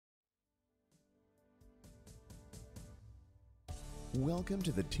Welcome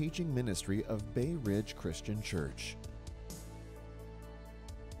to the teaching ministry of Bay Ridge Christian Church.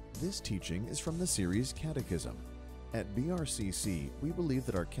 This teaching is from the series Catechism. At BRCC, we believe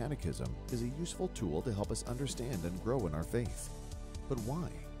that our catechism is a useful tool to help us understand and grow in our faith. But why?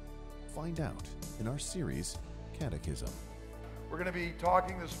 Find out in our series Catechism. We're going to be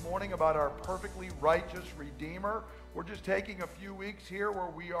talking this morning about our perfectly righteous Redeemer. We're just taking a few weeks here where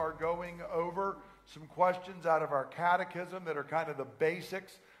we are going over some questions out of our catechism that are kind of the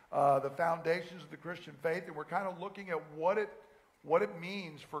basics, the foundations of the Christian faith, and we're kind of looking at what it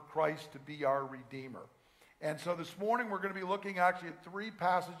means for Christ to be our Redeemer. And so this morning we're going to be looking actually at three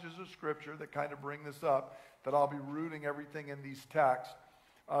passages of Scripture that kind of bring this up, that I'll be rooting everything in these texts.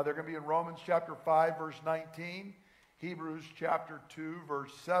 They're going to be in Romans chapter 5, verse 19, Hebrews chapter 2,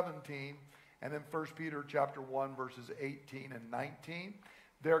 verse 17, and then 1 Peter chapter 1, verses 18 and 19.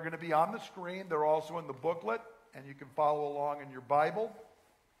 They're going to be on the screen. They're also in the booklet, and you can follow along in your Bible.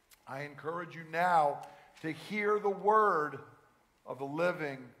 I encourage you now to hear the word of the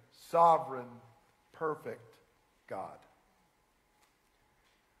living, sovereign, perfect God.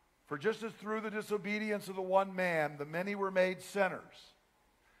 For just as through the disobedience of the one man, the many were made sinners,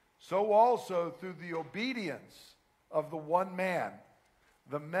 so also through the obedience of the one man,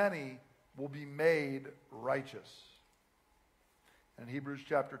 the many will be made righteous. In Hebrews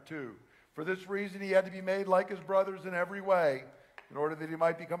chapter 2, for this reason he had to be made like his brothers in every way, in order that he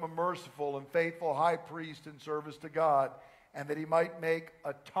might become a merciful and faithful high priest in service to God, and that he might make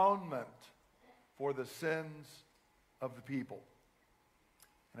atonement for the sins of the people.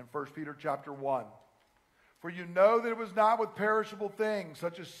 And in 1 Peter chapter 1, for you know that it was not with perishable things,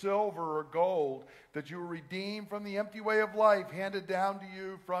 such as silver or gold, that you were redeemed from the empty way of life handed down to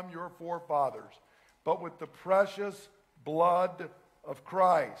you from your forefathers, but with the precious blood of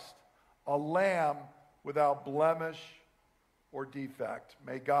Christ, a lamb without blemish or defect.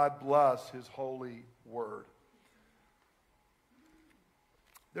 May God bless his holy word.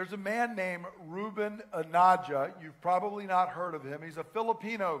 There's a man named Ruben Anaja. You've probably not heard of him. He's a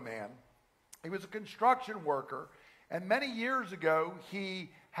Filipino man. He was a construction worker, and many years ago he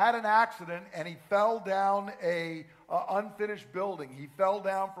had an accident and he fell down a unfinished building. He fell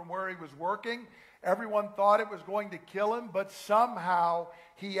down from where he was working. Everyone thought it was going to kill him, but somehow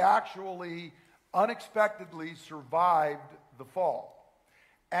he actually unexpectedly survived the fall.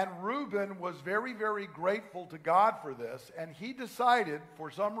 And Reuben was very, very grateful to God for this, and he decided, for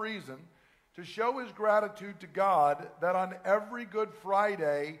some reason, to show his gratitude to God that on every Good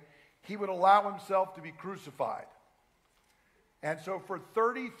Friday he would allow himself to be crucified. And so for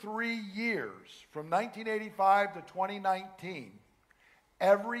 33 years, from 1985 to 2019,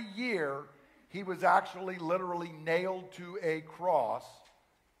 every year he was actually literally nailed to a cross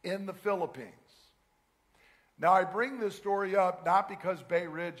in the Philippines. Now, I bring this story up not because Bay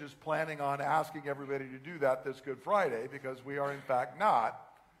Ridge is planning on asking everybody to do that this Good Friday, because we are in fact not,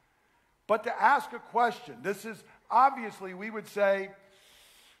 but to ask a question. This is, obviously, we would say,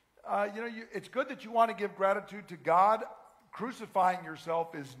 it's good that you want to give gratitude to God. Crucifying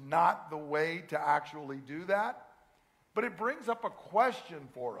yourself is not the way to actually do that, but it brings up a question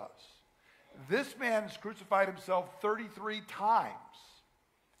for us. This man's crucified himself 33 times,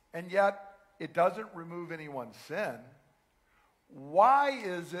 and yet it doesn't remove anyone's sin. Why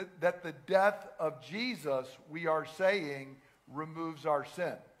is it that the death of Jesus, we are saying, removes our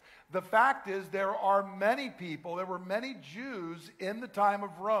sin? The fact is there were many Jews in the time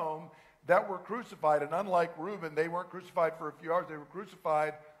of Rome that were crucified, and unlike Reuben, they weren't crucified for a few hours, they were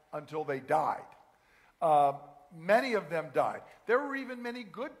crucified until they died. Many of them died. There were even many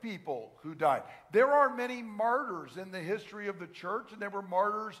good people who died. There are many martyrs in the history of the church, and there were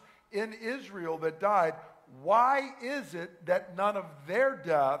martyrs in Israel that died. Why is it that none of their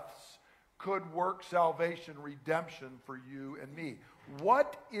deaths could work salvation, redemption for you and me?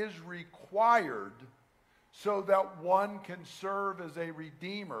 What is required so that one can serve as a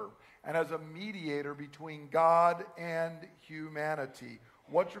redeemer and as a mediator between God and humanity?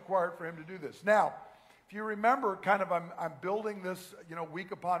 What's required for him to do this? Now, if you remember, I'm building this,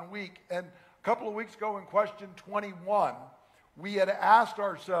 week upon week, and a couple of weeks ago in question 21, we had asked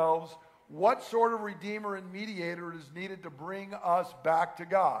ourselves what sort of redeemer and mediator is needed to bring us back to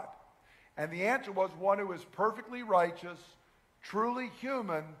God. And the answer was one who is perfectly righteous, truly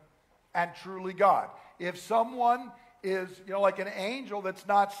human, and truly God. If someone is, like an angel that's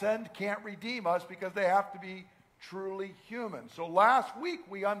not sent, can't redeem us because they have to be truly human. So last week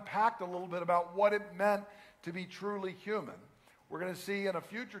we unpacked a little bit about what it meant to be truly human. We're going to see in a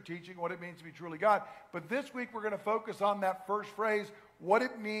future teaching what it means to be truly God. But this week we're going to focus on that first phrase, what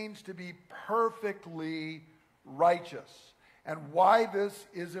it means to be perfectly righteous. and why this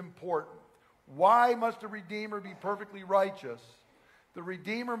is important. Why must a Redeemer be perfectly righteous? The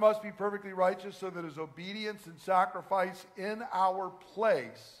Redeemer must be perfectly righteous so that his obedience and sacrifice in our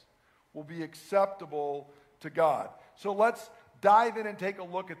place will be acceptable to God. So let's dive in and take a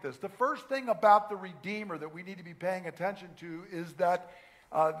look at this. The first thing about the Redeemer that we need to be paying attention to is that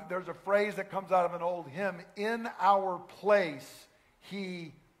there's a phrase that comes out of an old hymn, in our place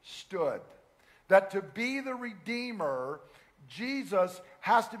he stood. That to be the Redeemer, Jesus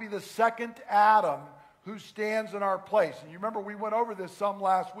has to be the second Adam who stands in our place. And you remember we went over this some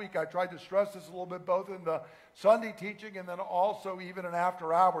last week. I tried to stress this a little bit both in the Sunday teaching and then also even in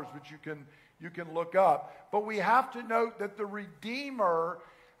after hours, which you can look up. But we have to note that the Redeemer,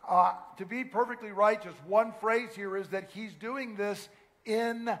 to be perfectly righteous, one phrase here is that he's doing this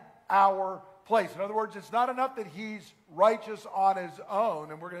in our place. In other words, it's not enough that he's righteous on his own,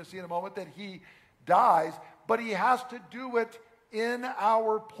 and we're going to see in a moment that he dies, but he has to do it in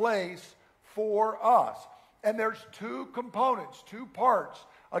our place for us. And there's two components, two parts,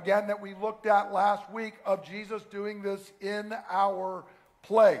 again, that we looked at last week of Jesus doing this in our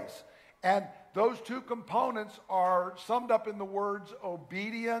place. And those two components are summed up in the words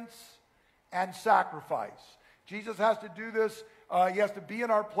obedience and sacrifice. Jesus has to do this, he has to be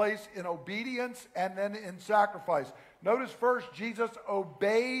in our place in obedience and then in sacrifice. Notice first, Jesus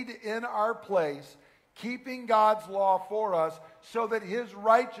obeyed in our place, keeping God's law for us so that his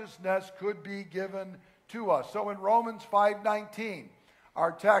righteousness could be given to us. So in Romans 5:19,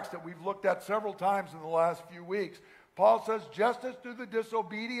 our text that we've looked at several times in the last few weeks, Paul says, just as through the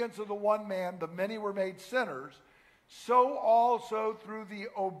disobedience of the one man the many were made sinners, so also through the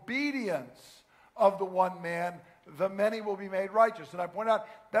obedience of the one man the many will be made righteous. And I point out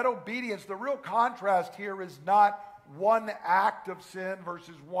that obedience, the real contrast here is not one act of sin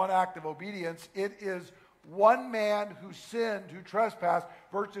versus one act of obedience. It is one man who sinned, who trespassed,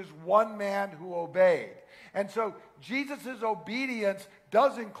 versus one man who obeyed. And so Jesus' obedience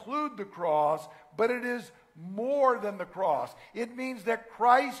does include the cross, but it is more than the cross. It means that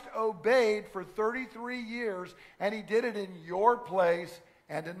Christ obeyed for 33 years, and he did it in your place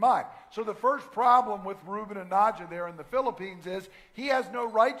and in mine. So the first problem with Reuben and Nadja there in the Philippines is he has no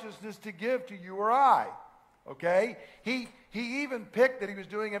righteousness to give to you or I. Okay? He even picked that he was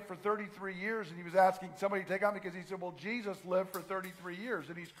doing it for 33 years, and he was asking somebody to take on because he said, well, Jesus lived for 33 years,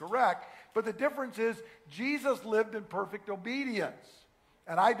 and he's correct. But the difference is Jesus lived in perfect obedience.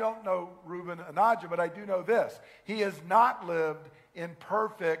 And I don't know Reuben and Nadja, but I do know this. He has not lived in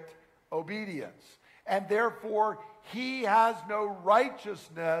perfect obedience. And therefore, he has no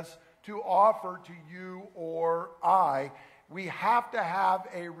righteousness to offer to you or I. We have to have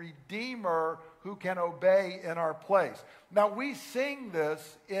a Redeemer who can obey in our place. Now, we sing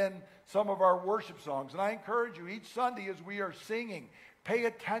this in some of our worship songs, and I encourage you each Sunday as we are singing, pay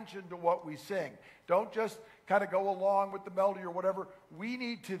attention to what we sing. Don't just kind of go along with the melody or whatever. We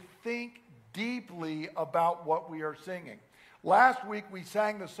need to think deeply about what we are singing. Last week, we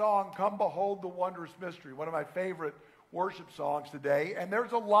sang the song, Come Behold the Wondrous Mystery, one of my favorite worship songs today, and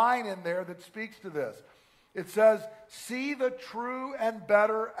there's a line in there that speaks to this. It says, see the true and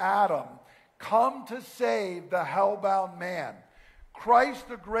better Adam come to save the hell-bound man. Christ,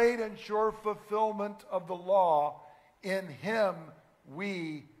 the great and sure fulfillment of the law, in him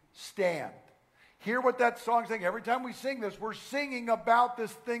we stand. Hear what that song's saying. Every time we sing this, we're singing about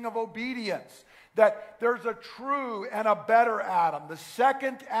this thing of obedience. That there's a true and a better Adam, the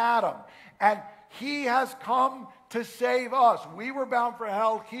second Adam. And he has come to save us. We were bound for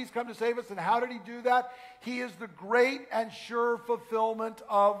hell. He's come to save us. And how did he do that? He is the great and sure fulfillment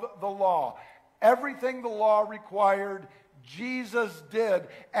of the law. Everything the law required, Jesus did.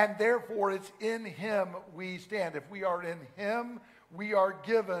 And therefore, it's in him we stand. If we are in him, we are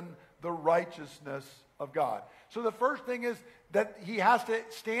given the righteousness of God. So the first thing is that he has to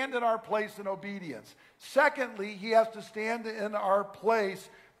stand in our place in obedience. Secondly, he has to stand in our place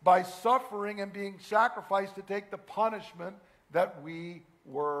by suffering and being sacrificed to take the punishment that we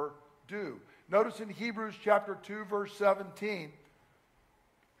were due. Notice in Hebrews chapter 2, verse 17,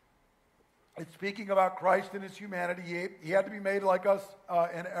 it's speaking about Christ and his humanity. He had to be made like us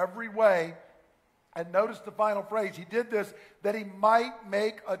in every way. And notice the final phrase. He did this that he might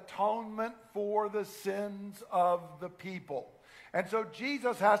make atonement for the sins of the people. And so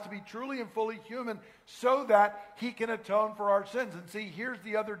Jesus has to be truly and fully human so that he can atone for our sins. And see, here's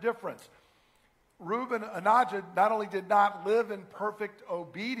the other difference. Reuben and Nadja not only did not live in perfect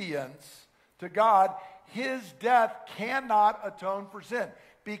obedience to God, his death cannot atone for sin.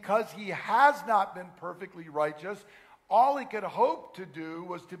 Because he has not been perfectly righteous, all he could hope to do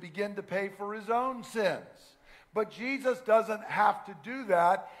was to begin to pay for his own sins. But Jesus doesn't have to do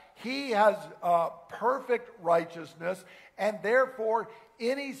that. He has perfect righteousness, and therefore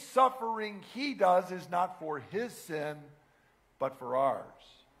any suffering he does is not for his sin, but for ours.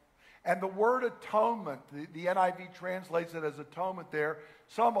 And the word atonement, the NIV translates it as atonement there.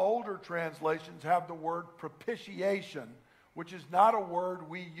 Some older translations have the word propitiation, which is not a word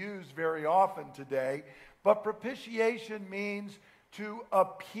we use very often today. But propitiation means to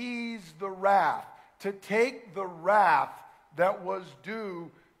appease the wrath, to take the wrath that was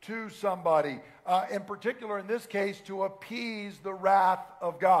due to somebody. In particular, in this case, to appease the wrath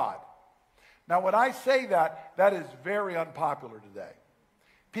of God. Now, when I say that, that is very unpopular today.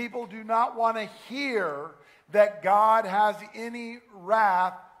 People do not want to hear that God has any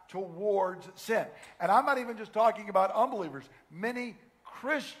wrath towards sin. And I'm not even just talking about unbelievers. Many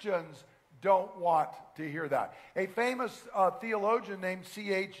Christians don't want to hear that. A famous theologian named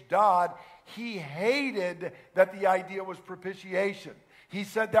C.H. Dodd, he hated that the idea was propitiation. He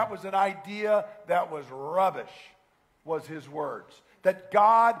said that was an idea that was rubbish, was his words. That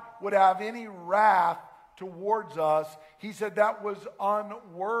God would have any wrath towards us. He said that was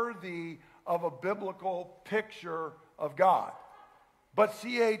unworthy of a biblical picture of God. But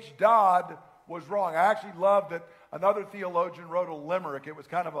C.H. Dodd was wrong. I actually love that another theologian wrote a limerick. It was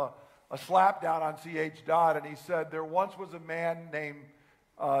kind of a slap down on C.H. Dodd, and he said, there once was a man named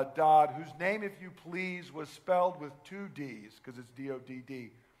Dodd, whose name, if you please, was spelled with two D's, because it's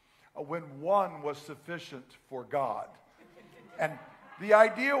D-O-D-D, when one was sufficient for God. And the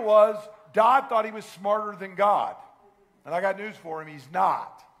idea was, Dodd thought he was smarter than God. And I got news for him, he's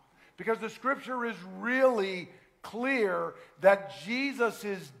not. Because the scripture is really clear that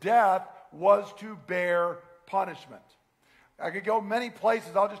Jesus' death was to bear punishment. I could go many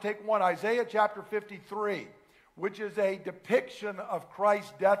places. I'll just take one. Isaiah chapter 53, which is a depiction of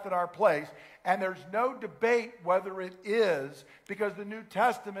Christ's death in our place. And there's no debate whether it is, because the New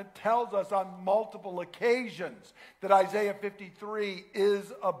Testament tells us on multiple occasions that Isaiah 53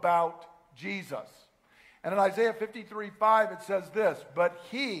 is about Jesus. And in Isaiah 53:5 it says this, but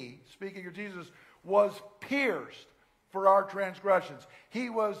he, speaking of Jesus, was pierced for our transgressions. He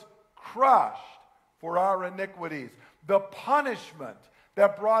was crushed for our iniquities. The punishment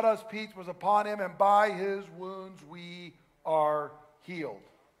that brought us peace was upon him, and by his wounds we are healed.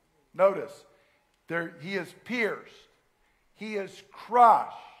 Notice, he is pierced. He is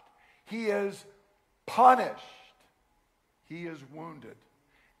crushed. He is punished. He is wounded.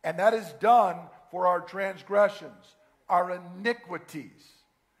 And that is done for our transgressions, our iniquities.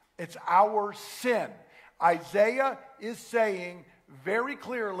 It's our sin. Isaiah is saying very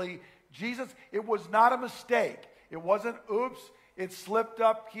clearly, Jesus, it was not a mistake. It wasn't, oops, it slipped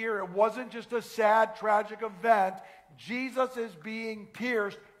up here. It wasn't just a sad, tragic event. Jesus is being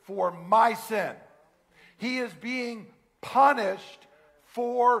pierced for my sin. He is being punished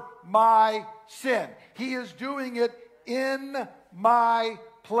for my sin. He is doing it in my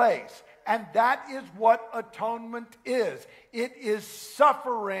place. And that is what atonement is. It is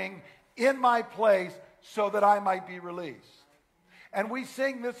suffering in my place so that I might be released. And we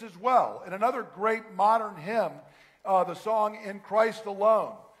sing this as well. In another great modern hymn, the song In Christ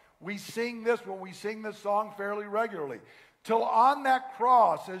Alone, we sing this when we sing this song fairly regularly. Till on that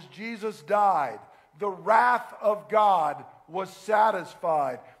cross as Jesus died, the wrath of God was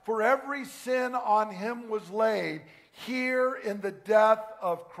satisfied. For every sin on him was laid. Here in the death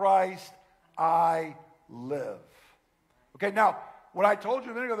of Christ I live. Okay, now, when I told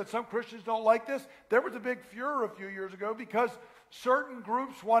you a minute ago that some Christians don't like this, there was a big furor a few years ago because certain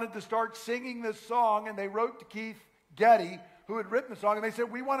groups wanted to start singing this song, and they wrote to Keith Getty, who had written the song, and they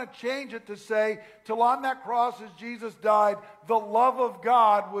said, we want to change it to say, till on that cross as Jesus died, the love of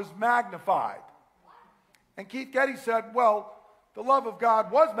God was magnified. And Keith Getty said, well, the love of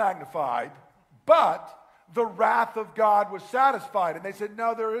God was magnified, but the wrath of God was satisfied. And they said,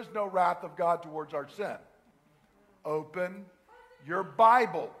 no, there is no wrath of God towards our sin. Open your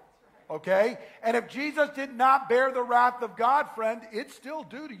Bible, okay? And if Jesus did not bear the wrath of God, friend, it's still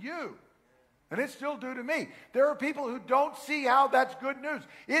due to you. And it's still due to me. There are people who don't see how that's good news.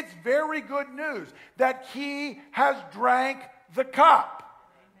 It's very good news that he has drank the cup.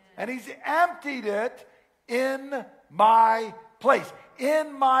 And he's emptied it in my place.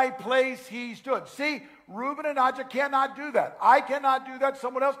 In my place he stood. See, Reuben and Nadja cannot do that. I cannot do that.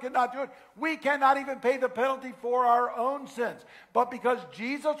 Someone else cannot do it. We cannot even pay the penalty for our own sins. But because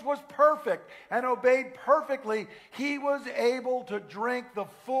Jesus was perfect and obeyed perfectly, he was able to drink the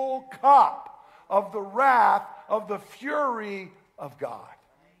full cup of the wrath, of the fury of God.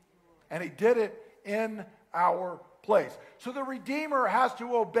 And he did it in our place. So the Redeemer has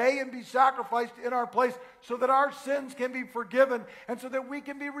to obey and be sacrificed in our place so that our sins can be forgiven and so that we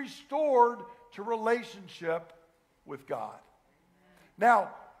can be restored to relationship with God.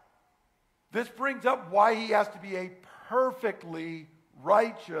 Now, this brings up why he has to be a perfectly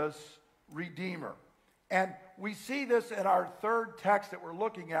righteous Redeemer. And we see this in our third text that we're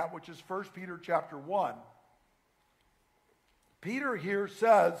looking at, which is 1 Peter chapter 1. Peter here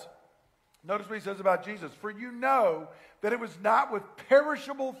says, notice what he says about Jesus. For you know that it was not with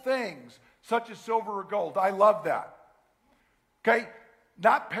perishable things such as silver or gold. I love that. Okay?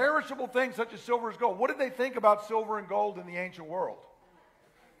 Not perishable things such as silver or gold. What did they think about silver and gold in the ancient world?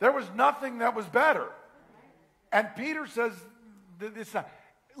 There was nothing that was better. And Peter says, it's not.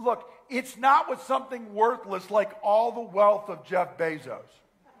 Look, it's not with something worthless like all the wealth of Jeff Bezos.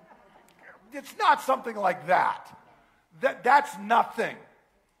 It's not something like that. That's nothing.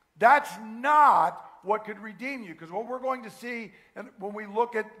 That's not what could redeem you. Because what we're going to see, and when we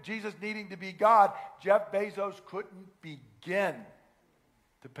look at Jesus needing to be God, Jeff Bezos couldn't begin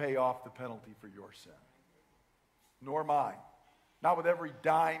to pay off the penalty for your sin. Nor mine. Not with every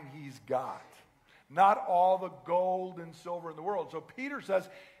dime he's got. Not all the gold and silver in the world. So Peter says,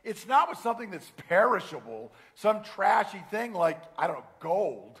 it's not with something that's perishable, some trashy thing like, I don't know,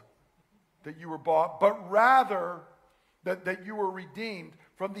 gold that you were bought, but rather that you were redeemed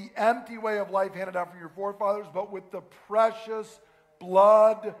from the empty way of life handed down from your forefathers, but with the precious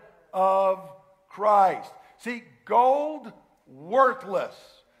blood of Christ. See, gold, worthless.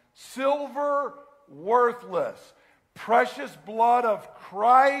 Silver, worthless. Precious blood of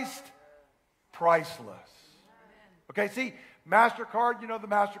Christ, priceless. Okay, see, MasterCard, you know the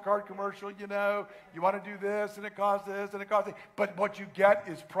MasterCard commercial, you know, you want to do this and it costs this and it costs this, but what you get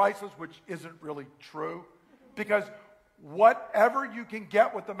is priceless, which isn't really true, because whatever you can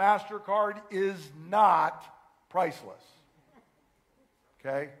get with the MasterCard is not priceless.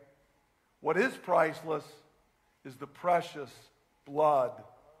 Okay? What is priceless is the precious blood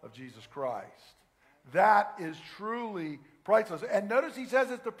of Jesus Christ. That is truly priceless. And notice he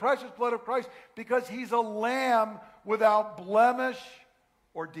says it's the precious blood of Christ because he's a lamb without blemish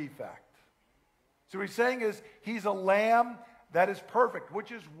or defect. So what he's saying is he's a lamb that is perfect,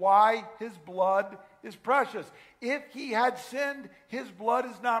 which is why his blood is precious. If he had sinned, his blood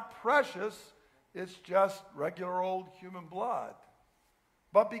is not precious. It's just regular old human blood.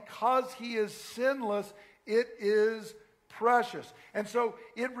 But because he is sinless, it is precious. And so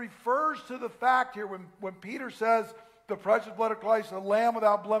it refers to the fact here when Peter says the precious blood of Christ, a lamb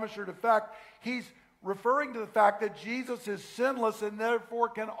without blemish or defect, he's referring to the fact that Jesus is sinless and therefore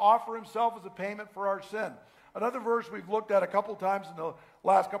can offer himself as a payment for our sin. Another verse we've looked at a couple times in the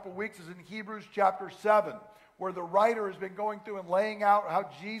last couple of weeks is in Hebrews chapter 7, where the writer has been going through and laying out how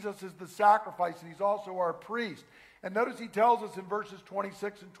Jesus is the sacrifice and he's also our priest. And notice he tells us in verses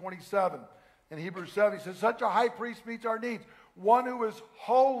 26 and 27 in Hebrews 7, he says, such a high priest meets our needs, one who is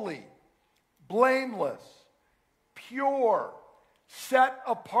holy, blameless, pure, set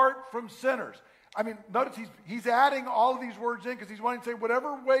apart from sinners. I mean, notice he's adding all of these words in because he's wanting to say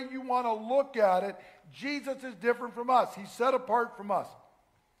whatever way you want to look at it, Jesus is different from us. He's set apart from us.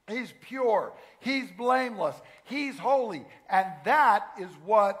 He's pure. He's blameless. He's holy. And that is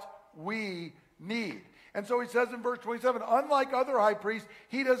what we need. And so he says in verse 27, unlike other high priests,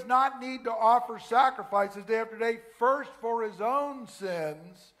 he does not need to offer sacrifices day after day, first for his own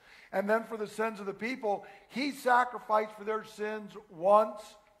sins and then for the sins of the people. He sacrificed for their sins once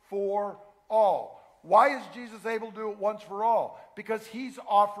for all. Why is Jesus able to do it once for all? Because he's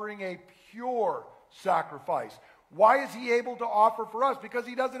offering a pure sacrifice. Why is he able to offer for us? Because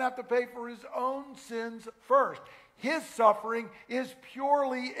he doesn't have to pay for his own sins first. His suffering is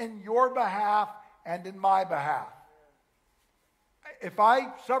purely in your behalf and in my behalf. If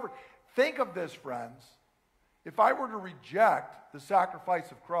I suffer, think of this, friends. If I were to reject the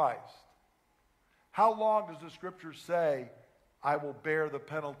sacrifice of Christ, how long does the scripture say I will bear the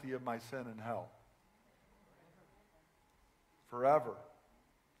penalty of my sin in hell? Forever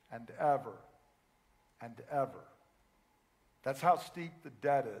and ever and ever. That's how steep the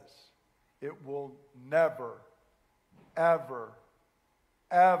debt is. It will never, ever,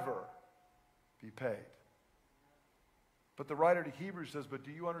 ever be paid. But the writer to Hebrews says, but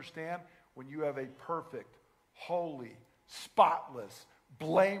do you understand? When you have a perfect, holy, spotless,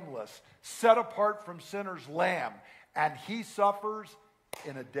 blameless, set apart from sinners lamb, and he suffers,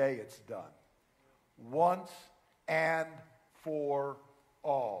 in a day it's done. Once and for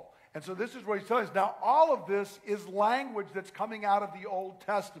all. And so this is what he's telling us. Now, all of this is language that's coming out of the Old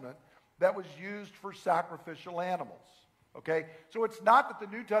Testament that was used for sacrificial animals. Okay? So it's not that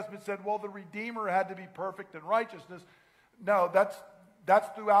the New Testament said, well, the Redeemer had to be perfect in righteousness. No, that's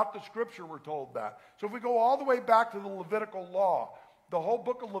throughout the Scripture we're told that. So if we go all the way back to the Levitical law, the whole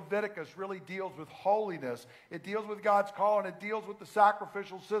book of Leviticus really deals with holiness. It deals with God's call, and it deals with the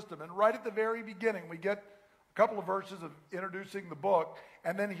sacrificial system. And right at the very beginning, we get a couple of verses of introducing the book,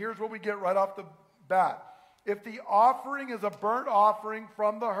 and then here's what we get right off the bat. If the offering is a burnt offering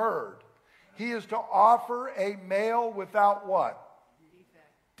from the herd, he is to offer a male without what?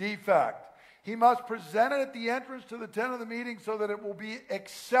 Defect. He must present it at the entrance to the tent of the meeting so that it will be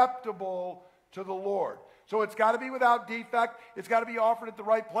acceptable to the Lord. So it's got to be without defect. It's got to be offered at the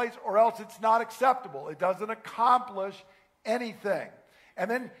right place, or else it's not acceptable. It doesn't accomplish anything. And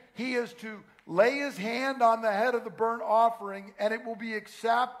then he is to lay his hand on the head of the burnt offering, and it will be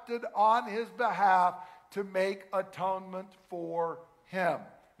accepted on his behalf to make atonement for him.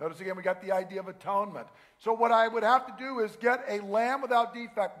 Notice again, we got the idea of atonement. So what I would have to do is get a lamb without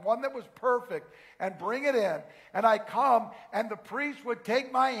defect, one that was perfect, and bring it in. And I come, and the priest would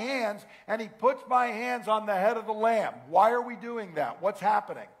take my hands, and he puts my hands on the head of the lamb. Why are we doing that? What's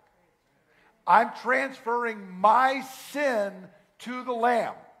happening? I'm transferring my sin to the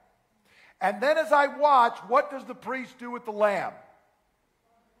lamb. And then as I watch, what does the priest do with the lamb?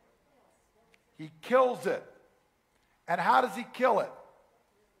 He kills it. And how does he kill it?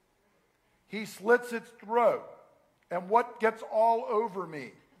 He slits its throat. And what gets all over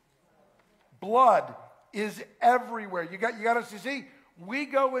me? Blood is everywhere. You got to see, we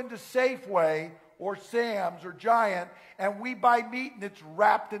go into Safeway or Sam's or Giant, and we buy meat and it's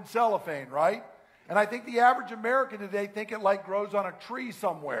wrapped in cellophane, right? And I think the average American today think it like grows on a tree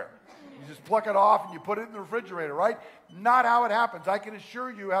somewhere. You just pluck it off and you put it in the refrigerator, right? Not how it happens. I can assure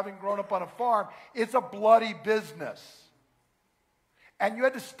you, having grown up on a farm, it's a bloody business. And you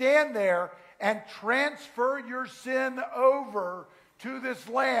had to stand there and transfer your sin over to this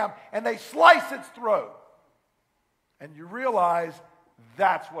lamb, and they slice its throat. And you realize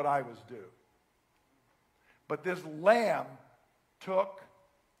that's what I was due. But this lamb took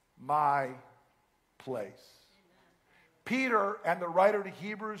my place. Peter and the writer to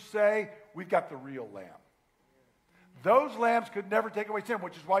Hebrews say, we've got the real lamb. Those lambs could never take away sin,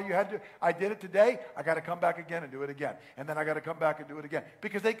 which is why you had to, I did it today, I got to come back again and do it again. And then I got to come back and do it again.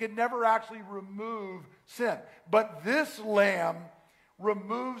 Because they could never actually remove sin. But this lamb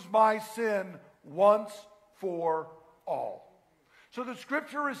removes my sin once for all. So the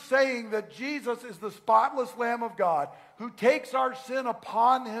scripture is saying that Jesus is the spotless Lamb of God who takes our sin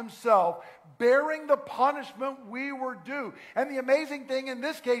upon himself, bearing the punishment we were due. And the amazing thing in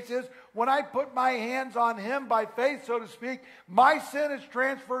this case is when I put my hands on him by faith, so to speak, my sin is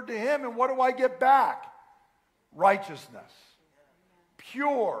transferred to him, and what do I get back? Righteousness.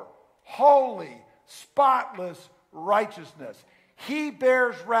 Pure, holy, spotless righteousness. He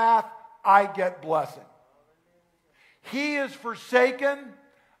bears wrath, I get blessing. He is forsaken,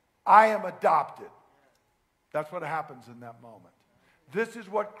 I am adopted. That's what happens in that moment. This is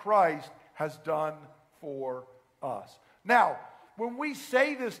what Christ has done for us. Now, when we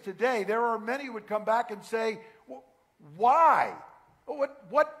say this today, there are many who would come back and say, well, why?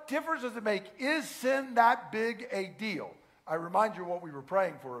 What difference does it make? Is sin that big a deal? I remind you of what we were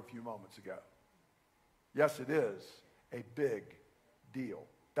praying for a few moments ago. Yes, it is a big deal.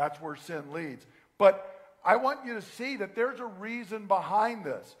 That's where sin leads. But I want you to see that there's a reason behind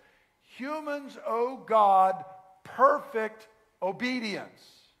this. Humans owe God perfect obedience.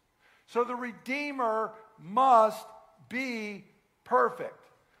 So the Redeemer must be perfect.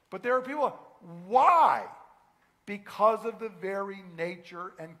 But there are people, why? Because of the very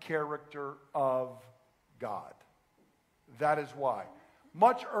nature and character of God. That is why.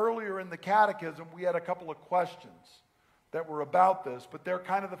 Much earlier in the catechism, we had a couple of questions that were about this, but they're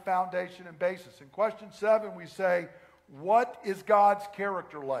kind of the foundation and basis. In question 7, we say, what is God's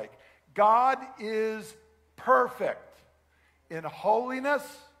character like? God is perfect in holiness,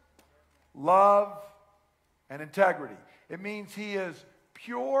 love, and integrity. It means he is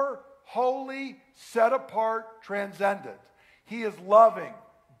pure, holy, set apart, transcendent. He is loving,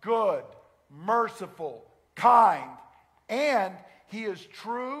 good, merciful, kind, and he is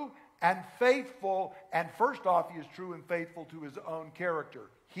true and faithful, and first off, he is true and faithful to his own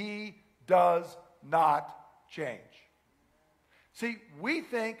character. He does not change. See, we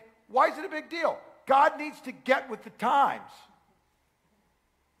think, why is it a big deal? God needs to get with the times.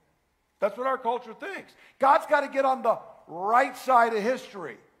 That's what our culture thinks. God's got to get on the right side of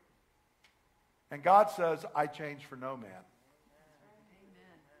history. And God says, I change for no man.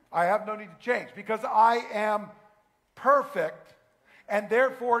 I have no need to change because I am perfect. And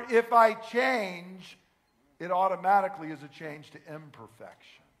therefore, if I change, it automatically is a change to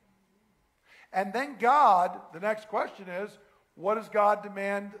imperfection. And then God, the next question is, what does God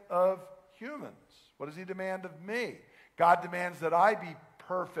demand of humans? What does he demand of me? God demands that I be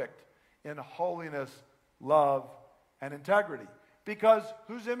perfect in holiness, love, and integrity. Because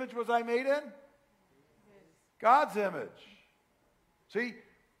whose image was I made in? God's image. See,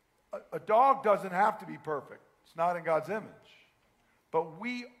 a dog doesn't have to be perfect. It's not in God's image. But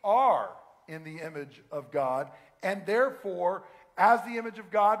we are in the image of God, and therefore, as the image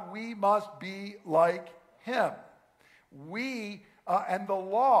of God, we must be like him. And the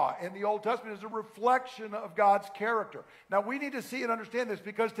law in the Old Testament is a reflection of God's character. Now, we need to see and understand this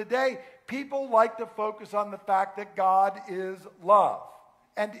because today, people like to focus on the fact that God is love.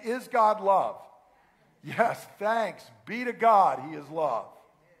 And is God love? Yes, thanks be to God, he is love.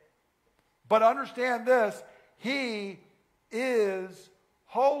 But understand this, he is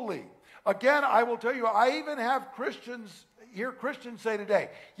holy. Again, I will tell you, I even have Christians say today,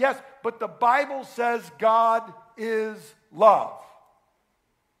 yes, but the Bible says God is love.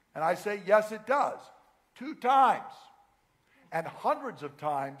 And I say, yes, it does. 2 times. And hundreds of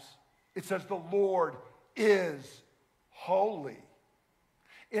times, it says the Lord is holy.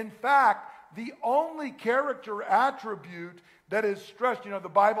 In fact, the only character attribute that is stressed, the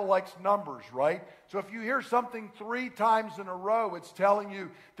Bible likes numbers, right? So if you hear something 3 times in a row, it's telling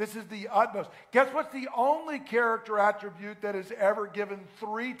you this is the utmost. Guess what's the only character attribute that is ever given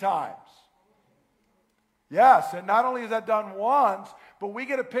 3 times? Yes, and not only is that done once, but we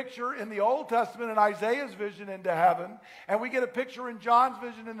get a picture in the Old Testament in Isaiah's vision into heaven, and we get a picture in John's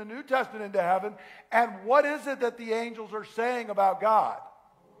vision in the New Testament into heaven. And what is it that the angels are saying about God?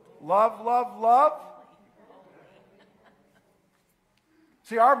 Love, love, love.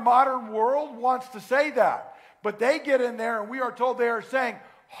 See, our modern world wants to say that, but they get in there and we are told they are saying,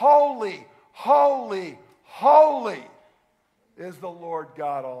 holy, holy, holy is the Lord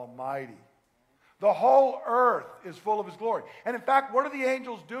God Almighty. The whole earth is full of his glory. And in fact, what are the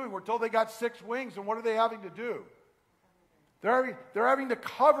angels doing? We're told they got 6 wings, and what are they having to do? They're having to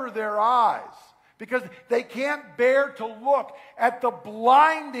cover their eyes because they can't bear to look at the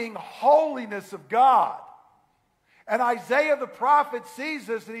blinding holiness of God. And Isaiah the prophet sees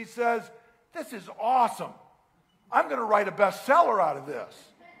this and he says, this is awesome. I'm going to write a bestseller out of this.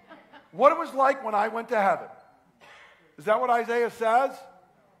 What it was like when I went to heaven. Is that what Isaiah says?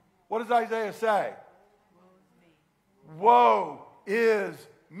 What does Isaiah say? Woe is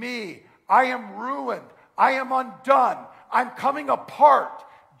me. I am ruined. I am undone. I'm coming apart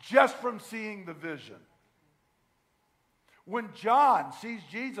just from seeing the vision. When John sees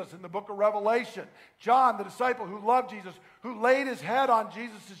Jesus in the book of Revelation, John, the disciple who loved Jesus, who laid his head on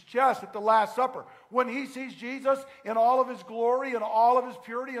Jesus' chest at the Last Supper, when he sees Jesus in all of his glory and all of his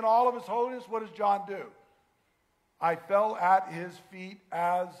purity and all of his holiness, what does John do? I fell at his feet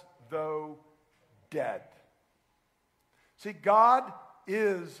as though dead. See, God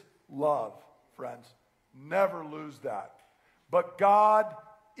is love, friends. Never lose that. But God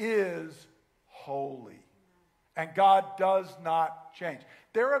is holy. And God does not change.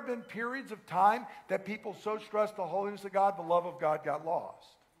 There have been periods of time that people so stressed the holiness of God, the love of God got lost.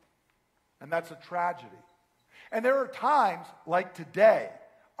 And that's a tragedy. And there are times, like today,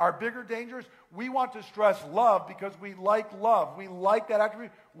 our bigger dangers, we want to stress love because we like love. We like that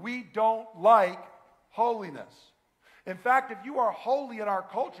attribute. We don't like holiness. In fact, if you are holy in our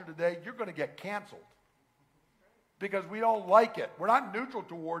culture today, you're going to get canceled. Because we don't like it. We're not neutral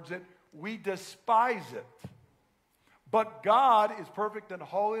towards it. We despise it. But God is perfect in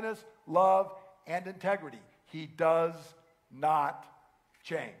holiness, love, and integrity. He does not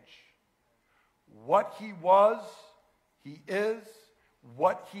change. What he was, he is.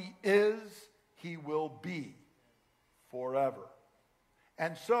 What he is, he will be forever.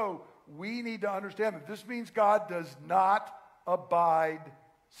 And so we need to understand that this means God does not abide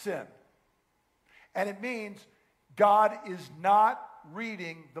sin. And it means God is not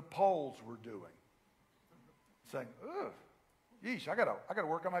reading the polls we're doing. Saying, ugh, yeesh, I gotta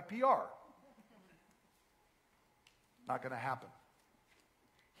work on my PR. Not going to happen.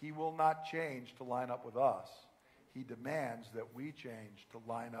 He will not change to line up with us. He demands that we change to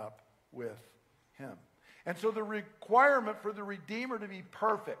line up with him. And so the requirement for the Redeemer to be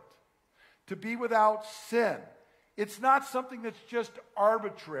perfect, to be without sin, it's not something that's just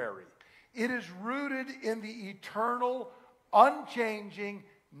arbitrary. It is rooted in the eternal, unchanging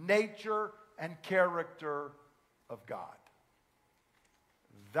nature and character of God.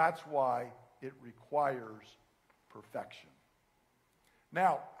 That's why it requires perfection.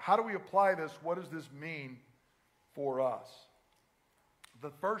 Now, how do we apply this? What does this mean for us?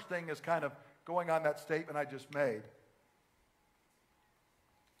 The first thing is kind of going on that statement I just made.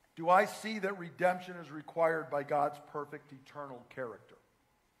 Do I see that redemption is required by God's perfect eternal character?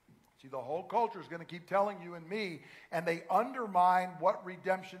 See, the whole culture is going to keep telling you and me, and they undermine what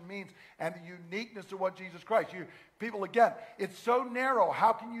redemption means and the uniqueness of what Jesus Christ. People, again, it's so narrow.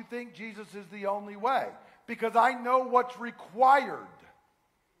 How can you think Jesus is the only way? Because I know what's required.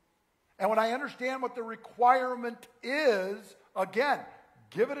 And when I understand what the requirement is, again,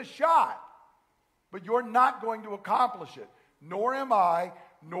 give it a shot. But you're not going to accomplish it. Nor am I,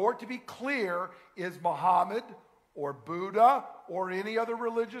 nor, to be clear, is Muhammad or Buddha or any other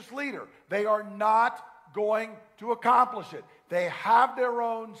religious leader. They are not going to accomplish it. They have their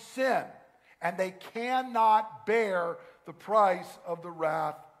own sin, and they cannot bear the price of the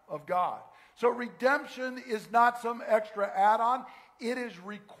wrath of God. So redemption is not some extra add-on. It is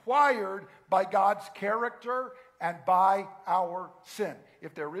required by God's character and by our sin.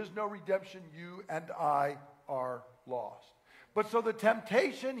 If there is no redemption, you and I are lost. But so the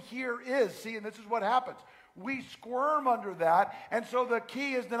temptation here is, see, and this is what happens. We squirm under that, and so the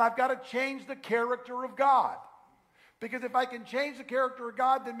key is then I've got to change the character of God. Because if I can change the character of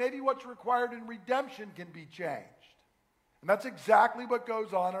God, then maybe what's required in redemption can be changed. And that's exactly what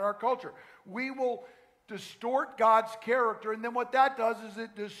goes on in our culture. We will distort God's character, and then what that does is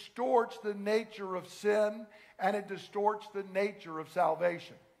it distorts the nature of sin, and it distorts the nature of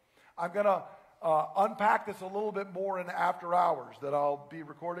salvation. I'm going to unpack this a little bit more in After Hours that I'll be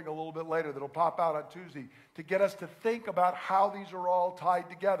recording a little bit later that'll pop out on Tuesday to get us to think about how these are all tied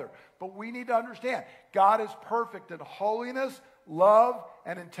together. But we need to understand God is perfect in holiness, love,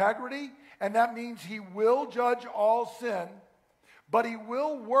 and integrity, and that means he will judge all sin, but he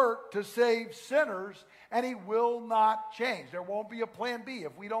will work to save sinners, and he will not change. There won't be a plan B.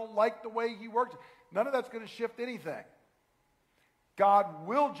 If we don't like the way he works, none of that's going to shift anything. God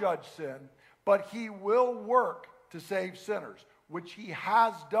will judge sin, but he will work to save sinners, which he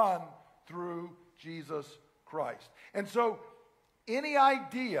has done through Jesus Christ. And so any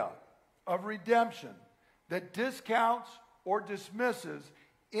idea of redemption that discounts or dismisses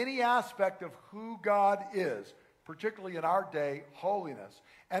any aspect of who God is, particularly in our day, holiness,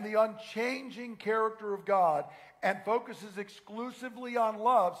 and the unchanging character of God, and focuses exclusively on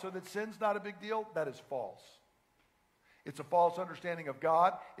love so that sin's not a big deal, that is false. It's a false understanding of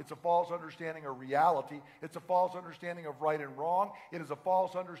God. It's a false understanding of reality. It's a false understanding of right and wrong. It is a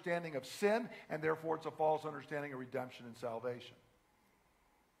false understanding of sin, and therefore it's a false understanding of redemption and salvation.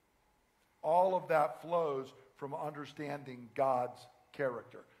 All of that flows from understanding God's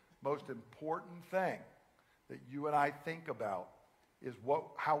character. Most important thing that you and I think about is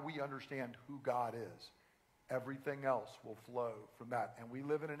how we understand who God is. Everything else will flow from that. And we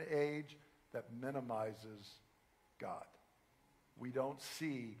live in an age that minimizes God. We don't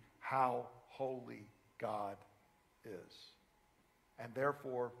see how holy God is. And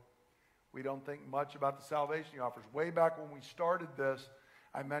therefore, we don't think much about the salvation he offers. Way back when we started this,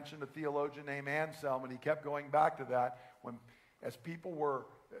 I mentioned a theologian named Anselm, and he kept going back to that as people were,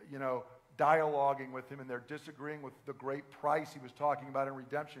 dialoguing with him and they're disagreeing with the great price he was talking about in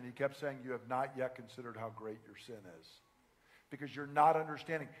redemption. He kept saying, you have not yet considered how great your sin is. Because you're not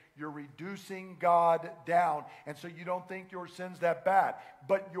understanding. You're reducing God down. And so you don't think your sin's that bad.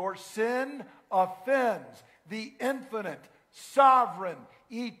 But your sin offends the infinite, sovereign,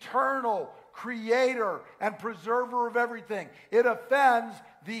 eternal creator and preserver of everything. It offends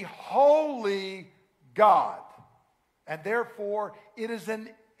the holy God. And therefore, it is an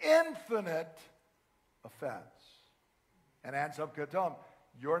infinite offense. And Anselm could tell him,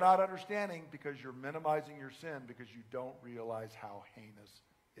 you're not understanding because you're minimizing your sin because you don't realize how heinous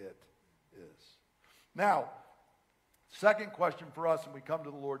it is. Now, second question for us when we come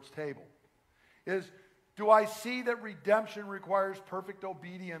to the Lord's table is, do I see that redemption requires perfect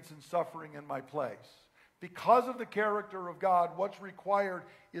obedience and suffering in my place? Because of the character of God, what's required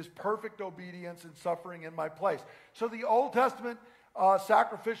is perfect obedience and suffering in my place. So the Old Testament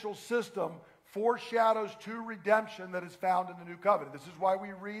sacrificial system foreshadows to redemption that is found in the New Covenant. This is why we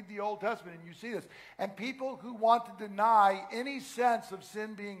read the Old Testament and you see this. And people who want to deny any sense of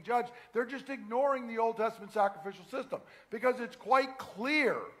sin being judged, they're just ignoring the Old Testament sacrificial system because it's quite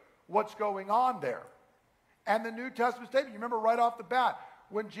clear what's going on there. And the New Testament statement, you remember right off the bat,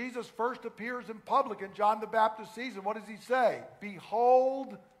 when Jesus first appears in public and John the Baptist sees him, what does he say?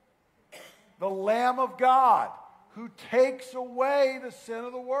 Behold the Lamb of God who takes away the sin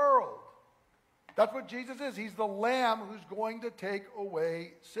of the world. That's what Jesus is. He's the Lamb who's going to take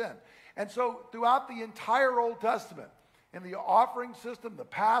away sin. And so throughout the entire Old Testament, in the offering system, the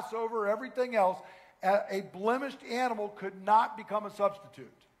Passover, everything else, a blemished animal could not become a substitute.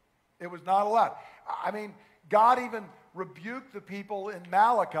 It was not allowed. I mean, God even rebuked the people in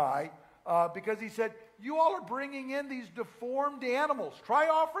Malachi because he said, you all are bringing in these deformed animals. Try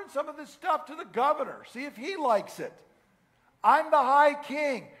offering some of this stuff to the governor. See if he likes it. I'm the high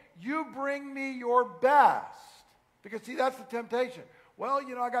king. You bring me your best. Because, see, that's the temptation. Well,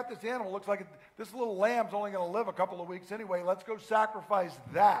 you know, I got this animal. Looks like this little lamb's only going to live a couple of weeks anyway. Let's go sacrifice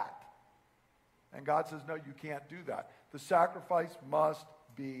that. And God says, no, you can't do that. The sacrifice must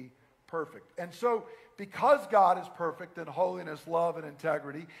be perfect. And so, because God is perfect in holiness, love, and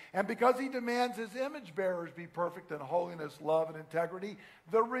integrity, and because he demands his image bearers be perfect in holiness, love, and integrity,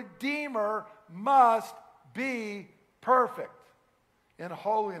 the Redeemer must be perfect in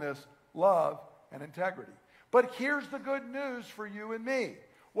holiness, love, and integrity. But here's the good news for you and me.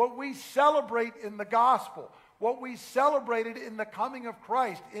 What we celebrate in the gospel, what we celebrated in the coming of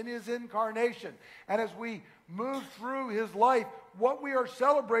Christ, in his incarnation, and as we move through his life, what we are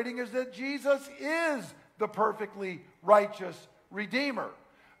celebrating is that Jesus is the perfectly righteous Redeemer.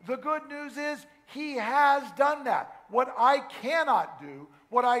 The good news is he has done that. What I cannot do,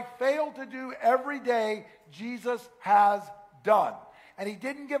 what I fail to do every day, Jesus has done. And he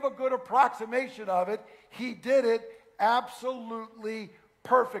didn't give a good approximation of it. He did it absolutely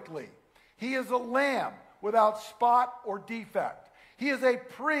perfectly. He is a lamb without spot or defect. He is a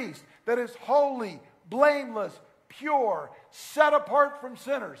priest that is holy, blameless, pure, set apart from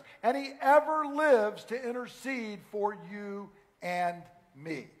sinners. And he ever lives to intercede for you and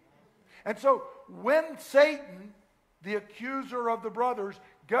me. And so when Satan, the accuser of the brothers,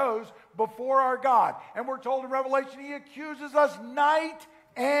 goes before our God, and we're told in Revelation he accuses us night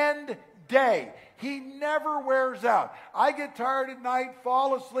and day. He never wears out. I get tired at night,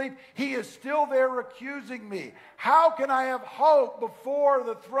 fall asleep. He is still there accusing me. How can I have hope before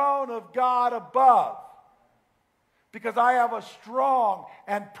the throne of God above? Because I have a strong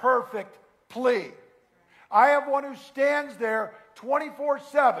and perfect plea. I have one who stands there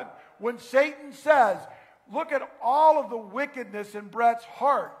 24/7. When Satan says, look at all of the wickedness in Brett's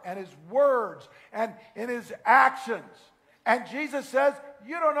heart and his words and in his actions. And Jesus says,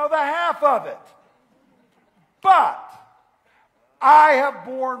 you don't know the half of it. But I have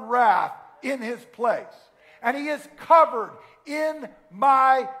borne wrath in his place. And he is covered in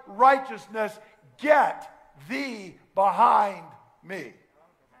my righteousness. Get thee behind me.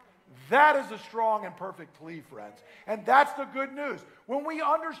 That is a strong and perfect plea, friends. And that's the good news. When we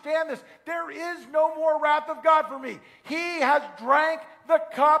understand this, there is no more wrath of God for me. He has drank the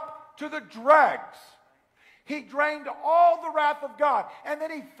cup to the dregs. He drained all the wrath of God. And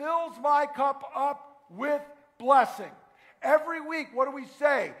then he fills my cup up with blessing. Every week, what do we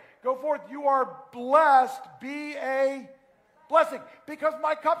say? Go forth, you are blessed, be a blessing. Because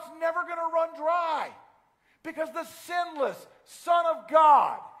my cup's never going to run dry. Because the sinless Son of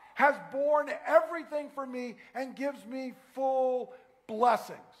God has borne everything for me and gives me full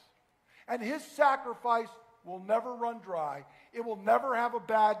blessings. And his sacrifice will never run dry. It will never have a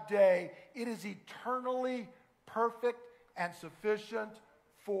bad day. It is eternally perfect and sufficient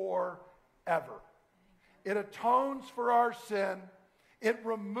forever. It atones for our sin. It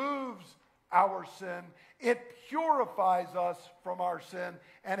removes our sin. It purifies us from our sin.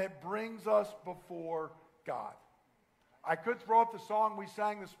 And it brings us before God. I could throw up the song we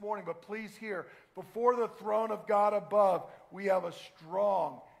sang this morning, but please hear, before the throne of God above, we have a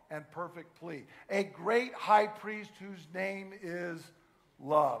strong and perfect plea. A great high priest whose name is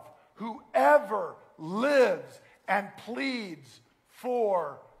love, who ever lives and pleads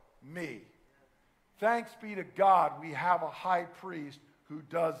for me. Thanks be to God, we have a high priest who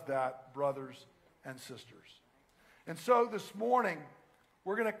does that, brothers and sisters. And so this morning,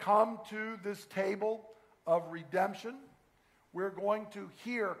 we're going to come to this table of redemption. We're going to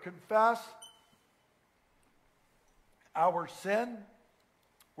here confess our sin.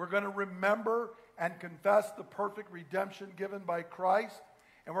 We're going to remember and confess the perfect redemption given by Christ.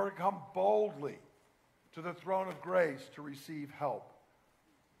 And we're going to come boldly to the throne of grace to receive help.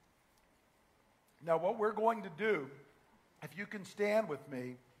 Now, what we're going to do, if you can stand with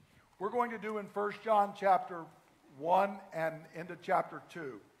me, we're going to do in 1 John chapter 1 and into chapter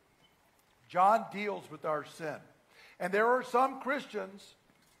 2. John deals with our sin. And there are some Christians,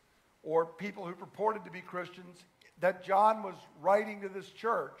 or people who purported to be Christians, that John was writing to this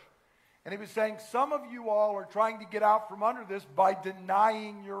church. And he was saying, some of you all are trying to get out from under this by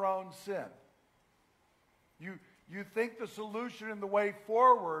denying your own sin. You think the solution and the way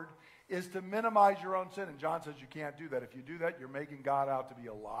forward is to minimize your own sin. And John says you can't do that. If you do that, you're making God out to be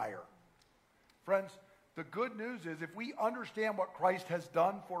a liar. Friends, the good news is if we understand what Christ has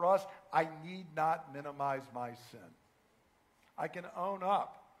done for us, I need not minimize my sin. I can own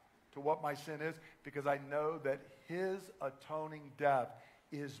up to what my sin is because I know that his atoning death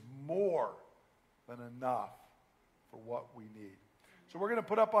is more than enough for what we need. So we're going to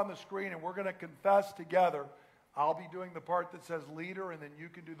put up on the screen and we're going to confess together. I'll be doing the part that says leader, and then you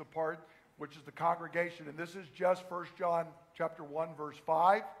can do the part which is the congregation. And this is just 1 John chapter 1, verse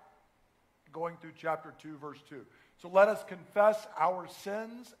 5, going through chapter 2, verse 2. So let us confess our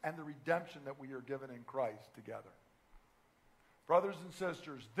sins and the redemption that we are given in Christ together. Brothers and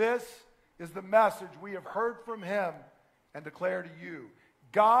sisters, this is the message we have heard from him and declare to you.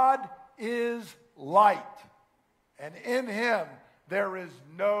 God is light, and in him there is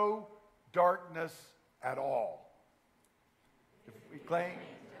no darkness at all. If we claim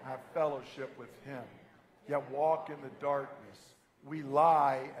to have fellowship with him, yet walk in the darkness, we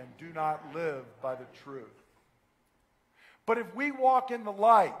lie and do not live by the truth. But if we walk in the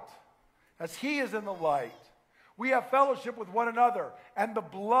light, as he is in the light, we have fellowship with one another, and the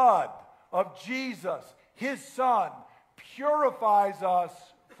blood of Jesus, his Son, purifies us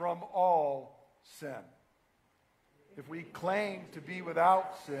from all sin. If we claim to be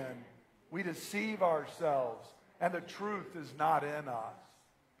without sin, we deceive ourselves, and the truth is not in us.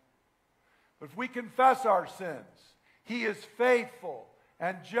 But if we confess our sins, he is faithful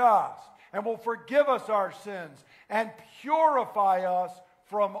and just, and will forgive us our sins and purify us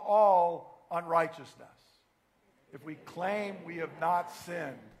from all unrighteousness. If we claim we have not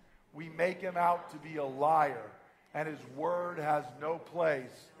sinned, we make him out to be a liar, and his word has no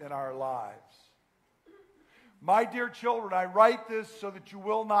place in our lives. My dear children, I write this so that you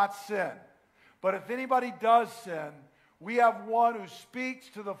will not sin. But if anybody does sin, we have one who speaks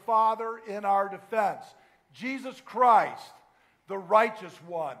to the Father in our defense, Jesus Christ, the righteous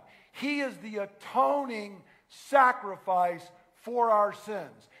one. He is the atoning sacrifice for our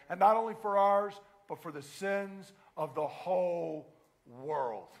sins. And not only for ours, but for the sins of the whole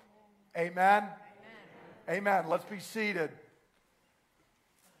world. Amen? Amen. Let's be seated.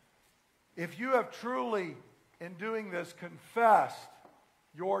 If you have truly, in doing this, confessed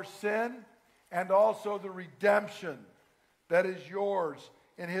your sin and also the redemption that is yours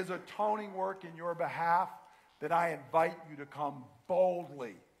in his atoning work in your behalf, then I invite you to come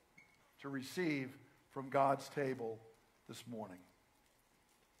boldly to receive from God's table this morning.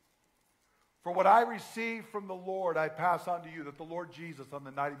 For what I received from the Lord, I pass on to you, that the Lord Jesus, on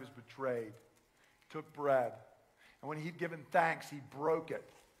the night he was betrayed, took bread. And when he'd given thanks, he broke it.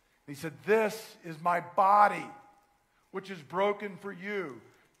 And he said, "This is my body, which is broken for you.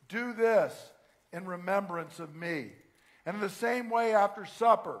 Do this in remembrance of me." And in the same way, after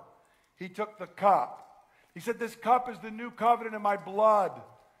supper, he took the cup. He said, "This cup is the new covenant in my blood,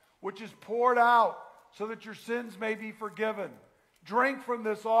 which is poured out so that your sins may be forgiven. Drink from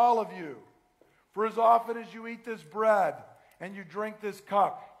this, all of you. For as often as you eat this bread and you drink this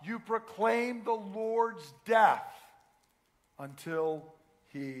cup, you proclaim the Lord's death until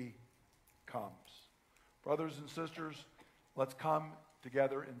he comes." Brothers and sisters, let's come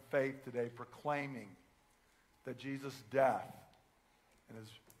together in faith today, proclaiming that Jesus' death and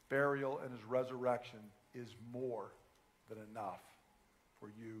his burial and his resurrection is more than enough for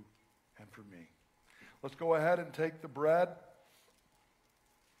you and for me. Let's go ahead and take the bread.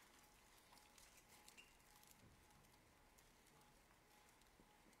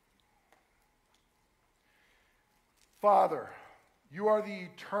 Father, you are the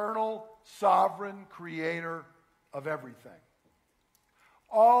eternal, sovereign creator of everything.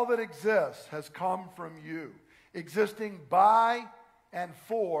 All that exists has come from you, existing by and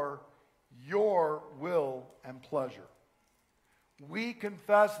for your will and pleasure. We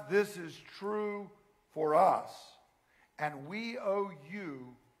confess this is true for us, and we owe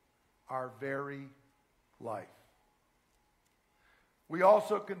you our very life. We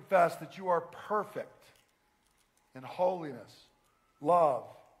also confess that you are perfect in holiness, love,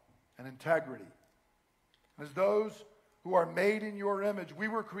 and integrity. As those who are made in your image, we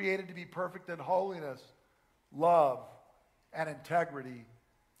were created to be perfect in holiness, love, and integrity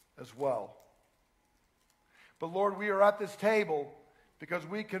as well. But Lord, we are at this table because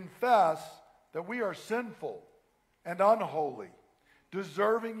we confess that we are sinful and unholy,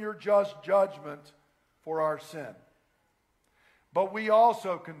 deserving your just judgment for our sin. But we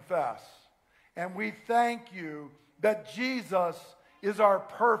also confess, and we thank you that Jesus is our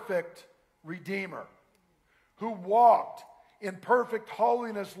perfect Redeemer, who walked in perfect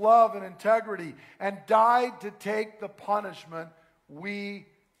holiness, love, and integrity, and died to take the punishment we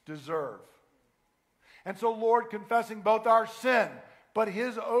deserve. And so, Lord, confessing both our sin, but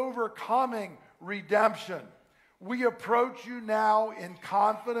his overcoming redemption, we approach you now in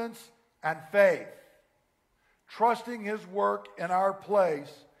confidence and faith, trusting his work in our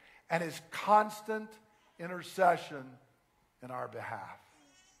place and his constant intercession in our behalf.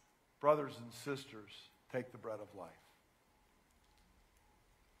 Brothers and sisters, take the bread of life.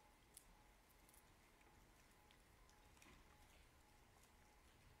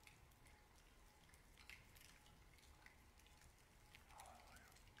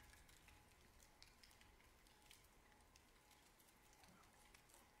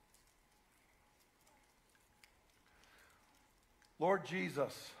 Lord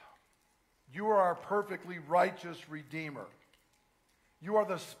Jesus, you are our perfectly righteous Redeemer. You are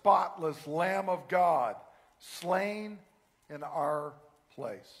the spotless Lamb of God, slain in our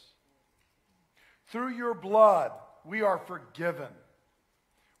place. Through your blood, we are forgiven,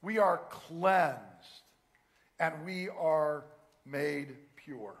 we are cleansed, and we are made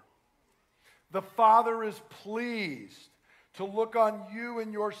pure. The Father is pleased to look on you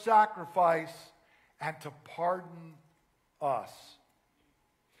and your sacrifice and to pardon us.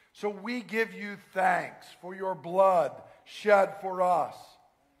 So we give you thanks for your blood shed for us.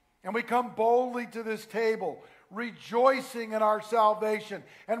 And we come boldly to this table, rejoicing in our salvation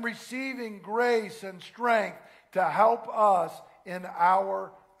and receiving grace and strength to help us in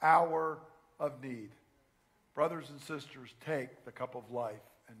our hour of need. Brothers and sisters, take the cup of life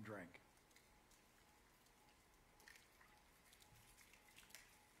and drink.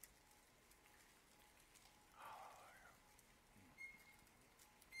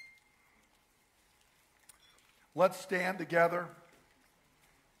 Let's stand together.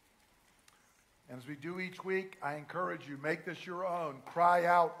 And as we do each week, I encourage you, make this your own. Cry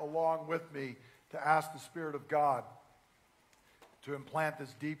out along with me to ask the Spirit of God to implant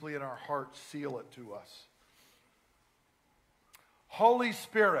this deeply in our hearts, seal it to us. Holy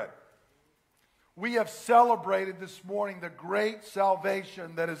Spirit, we have celebrated this morning the great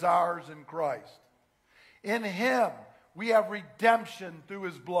salvation that is ours in Christ. In Him, we have redemption through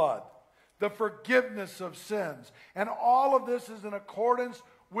His blood, the forgiveness of sins. And all of this is in accordance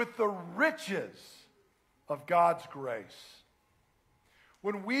with the riches of God's grace.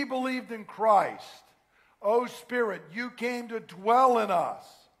 When we believed in Christ, O Spirit, you came to dwell in us,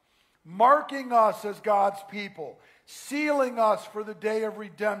 marking us as God's people, sealing us for the day of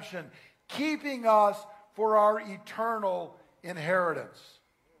redemption, keeping us for our eternal inheritance.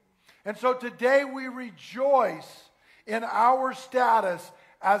 And so today we rejoice in our status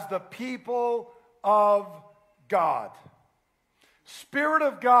as the people of God. Spirit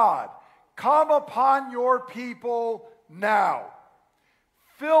of God, come upon your people now.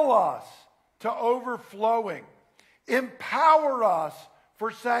 Fill us to overflowing. Empower us for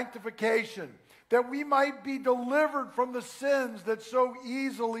sanctification, that we might be delivered from the sins that so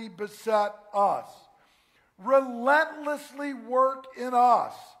easily beset us. Relentlessly work in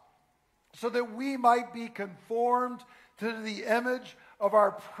us so that we might be conformed to the image of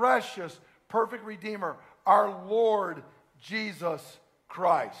our precious, perfect Redeemer, our Lord Jesus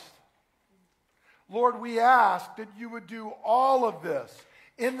Christ. Lord, we ask that you would do all of this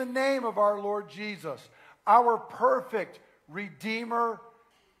in the name of our Lord Jesus, our perfect Redeemer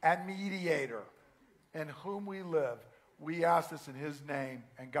and Mediator, in whom we live. We ask this in His name.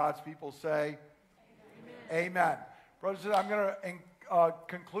 And God's people say, Amen. Amen. Brothers and sisters, I'm going to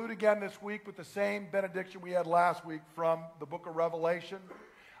conclude again this week with the same benediction we had last week from the book of Revelation.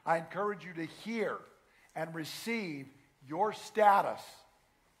 I encourage you to hear and receive your status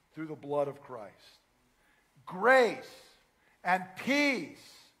through the blood of Christ. Grace and peace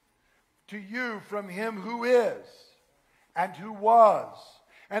to you from Him who is, and who was,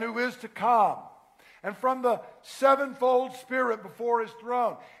 and who is to come, and from the sevenfold Spirit before His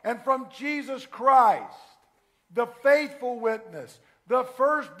throne, and from Jesus Christ, the faithful witness, the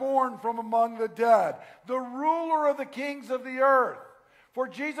firstborn from among the dead, the ruler of the kings of the earth. For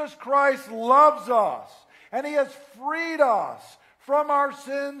Jesus Christ loves us, and He has freed us from our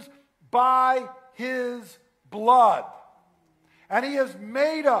sins by His blood. And He has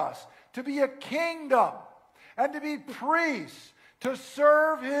made us to be a kingdom and to be priests, to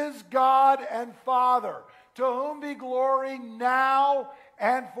serve His God and Father, to whom be glory now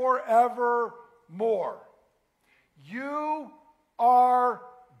and forevermore. You are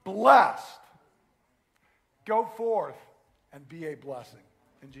blessed. Go forth and be a blessing.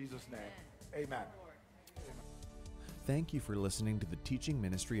 In Jesus' name, amen. Thank you for listening to the teaching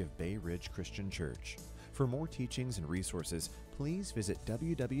ministry of Bay Ridge Christian Church. For more teachings and resources, please visit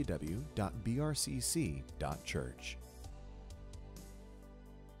www.brcc.church.